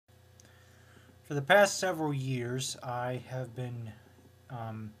For the past several years, I have been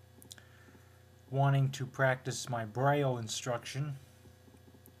wanting to practice my Braille instruction,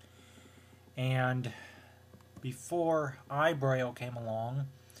 and before iBraille came along,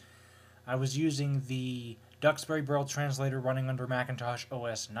 I was using the Duxbury Braille translator running under Macintosh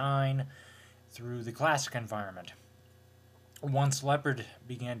OS 9 through the Classic environment. Once Leopard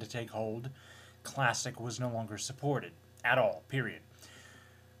began to take hold, Classic was no longer supported at all, period.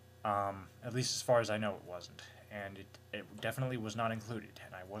 At least as far as I know it wasn't. And it definitely was not included.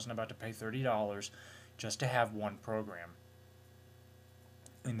 And I wasn't about to pay $30 just to have one program.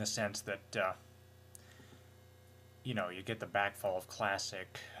 In the sense that, you know, you get the backfall of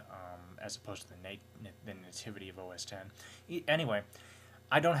Classic as opposed to the nativity of OS 10. Anyway,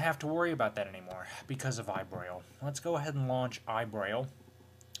 I don't have to worry about that anymore because of iBraille. Let's go ahead and launch iBraille.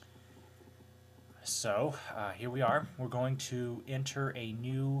 So, here we are. We're going to enter a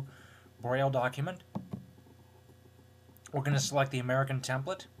new Braille document. We're going to select the American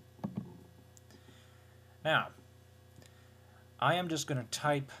template. Now, I am just going to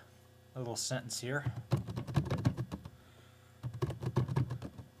type a little sentence here.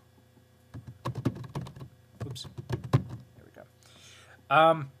 Oops. There we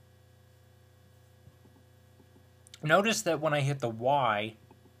go. Notice that when I hit the Y,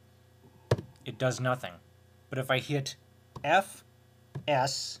 it does nothing. But if I hit F,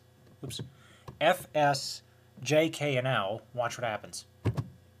 S, J, K, and L, watch what happens.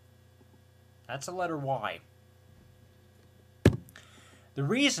 That's a letter Y. The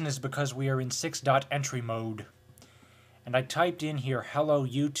reason is because we are in 6-dot entry mode. And I typed in here, hello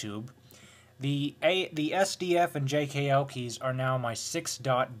YouTube. The SDF and JKL keys are now my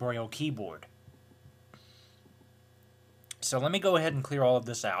 6-dot Braille keyboard. So let me go ahead and clear all of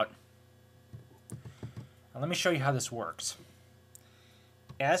this out. Now let me show you how this works.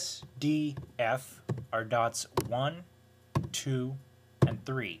 S, D, F are dots 1, 2, and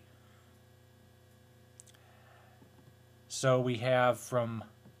 3. So we have from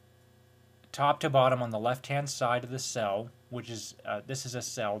top to bottom on the left-hand side of the cell, which is this is a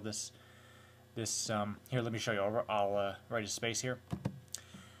cell. This here, let me show you. I'll write a space here.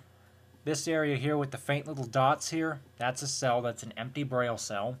 This area here with the faint little dots here, that's a cell. That's an empty Braille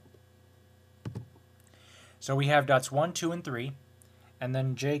cell. So we have dots 1, 2, and 3, and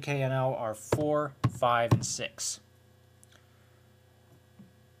then J, K, and L are 4, 5, and 6.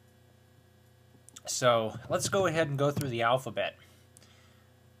 So let's go ahead and go through the alphabet.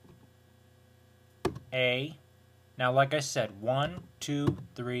 A. Now, like I said, 1, 2,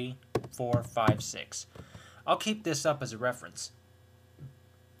 3, 4, 5, 6. I'll keep this up as a reference.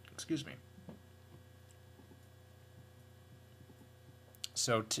 Excuse me.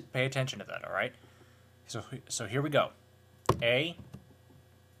 So pay attention to that, all right? So here we go. A,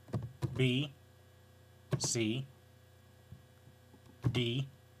 B, C, D,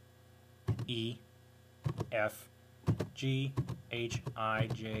 E, F, G, H, I,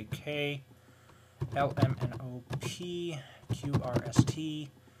 J, K, L, M, N, O, P, Q, R, S, T,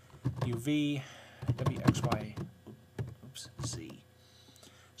 U, V, W, X, Y, oops, Z.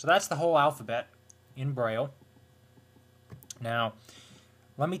 So that's the whole alphabet in Braille. Now,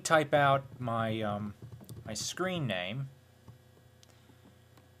 let me type out my my screen name,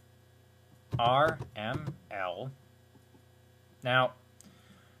 RML. Now,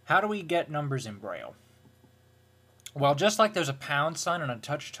 how do we get numbers in Braille? Well, just like there's a pound sign on a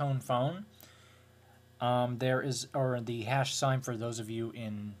touch-tone phone, there is, or the hash sign for those of you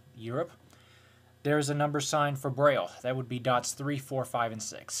in Europe, there's a number sign for Braille. That would be dots 3, 4, 5, and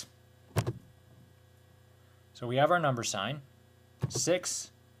 6. So we have our number sign,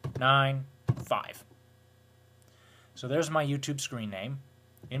 6, 9, 5. So there's my YouTube screen name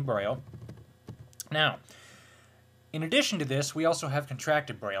in Braille. Now, in addition to this, we also have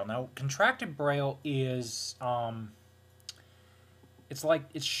contracted Braille. Now, contracted Braille is,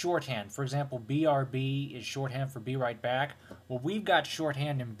 it's shorthand. For example, BRB is shorthand for Be Right Back. Well, we've got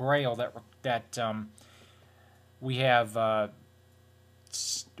shorthand in Braille that we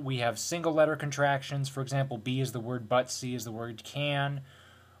have single letter contractions. For example, B is the word but, C is the word can.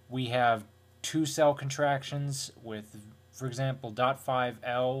 We have 2-cell contractions with, for example, dot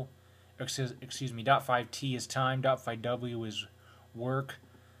 5L. Excuse me, dot 5T is time, dot 5W is work.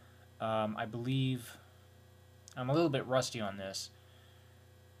 I believe, I'm a little bit rusty on this.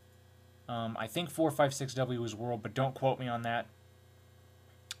 I think 456W is world, but don't quote me on that.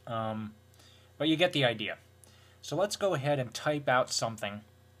 But you get the idea. So let's go ahead and type out something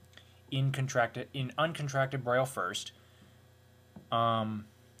in uncontracted Braille first.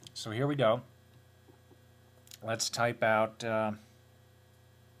 So here we go. Let's type out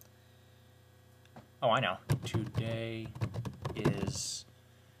Oh, I know. Today is...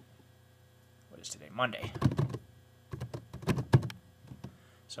 What is today? Monday.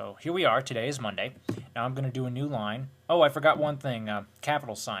 So here we are. Today is Monday. Now I'm going to do a new line. Oh, I forgot one thing.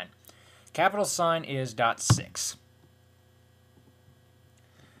 Capital sign. Capital sign is .6.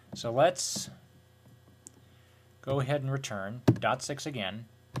 So let's go ahead and return .6 again.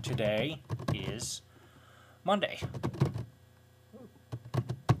 Today is Monday. There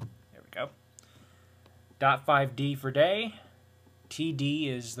we go. .5D for day. TD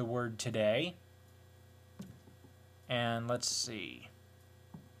is the word today. And let's see.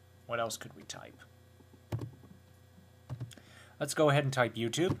 What else could we type? Let's go ahead and type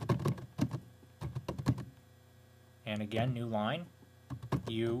YouTube. And again, new line.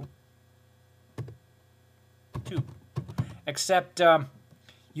 YouTube. Except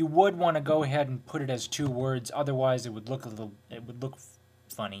you would want to go ahead and put it as 2 words, otherwise it would look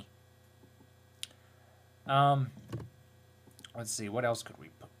funny. Let's see, what else could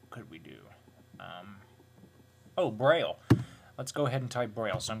we do? Oh, Braille. Let's go ahead and type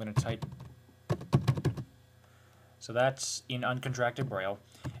Braille. So I'm going to type. So that's in uncontracted Braille.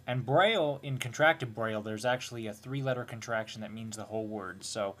 And Braille, in contracted Braille, there's actually a 3-letter contraction that means the whole word.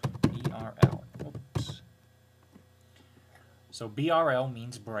 So BRL. Oops. So BRL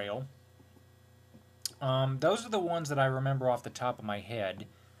means Braille. Those are the ones that I remember off the top of my head.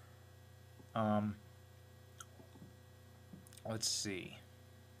 Let's see.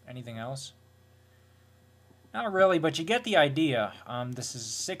 Anything else? Not really, but you get the idea. This is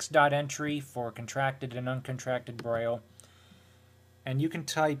a 6-dot entry for contracted and uncontracted Braille. And you can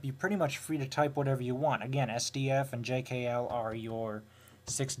type, you're pretty much free to type whatever you want. Again, SDF and JKL are your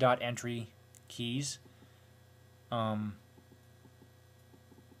 6-dot entry keys.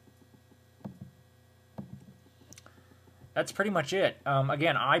 That's pretty much it.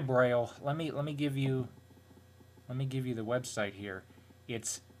 Again, iBraille. Let me give you the website here.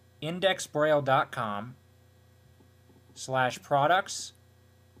 It's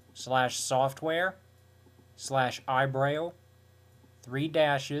indexbraille.com/products/software/iBraille 3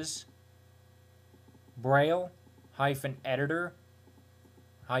 dashes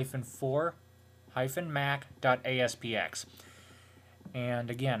braille-editor-4-mac.aspx. And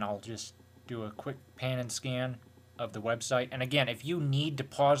again, I'll just do a quick pan and scan of the website. And again, if you need to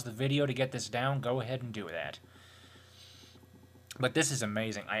pause the video to get this down, go ahead and do that. But this is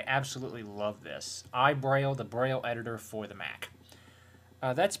amazing. I absolutely love this. iBraille, the Braille editor for the Mac.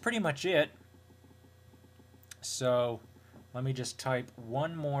 That's pretty much it. So let me just type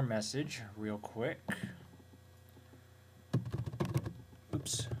one more message real quick.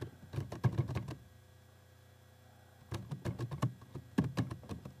 Oops.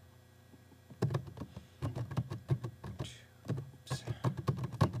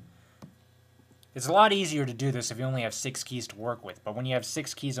 It's a lot easier to do this if you only have 6 keys to work with, but when you have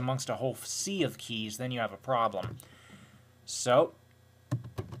 6 keys amongst a whole sea of keys, then you have a problem. So,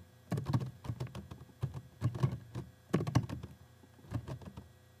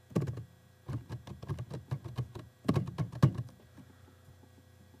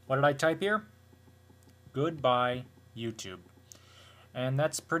 what did I type here? Goodbye, YouTube. And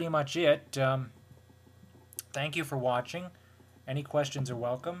that's pretty much it. Thank you for watching. Any questions are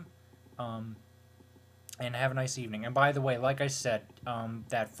welcome. And have a nice evening. And by the way, like I said,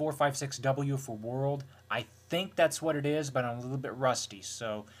 that 456W for world, I think that's what it is, but I'm a little bit rusty,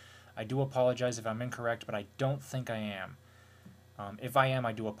 so I do apologize if I'm incorrect, but I don't think I am. If I am,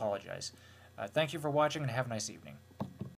 I do apologize. Thank you for watching, and have a nice evening.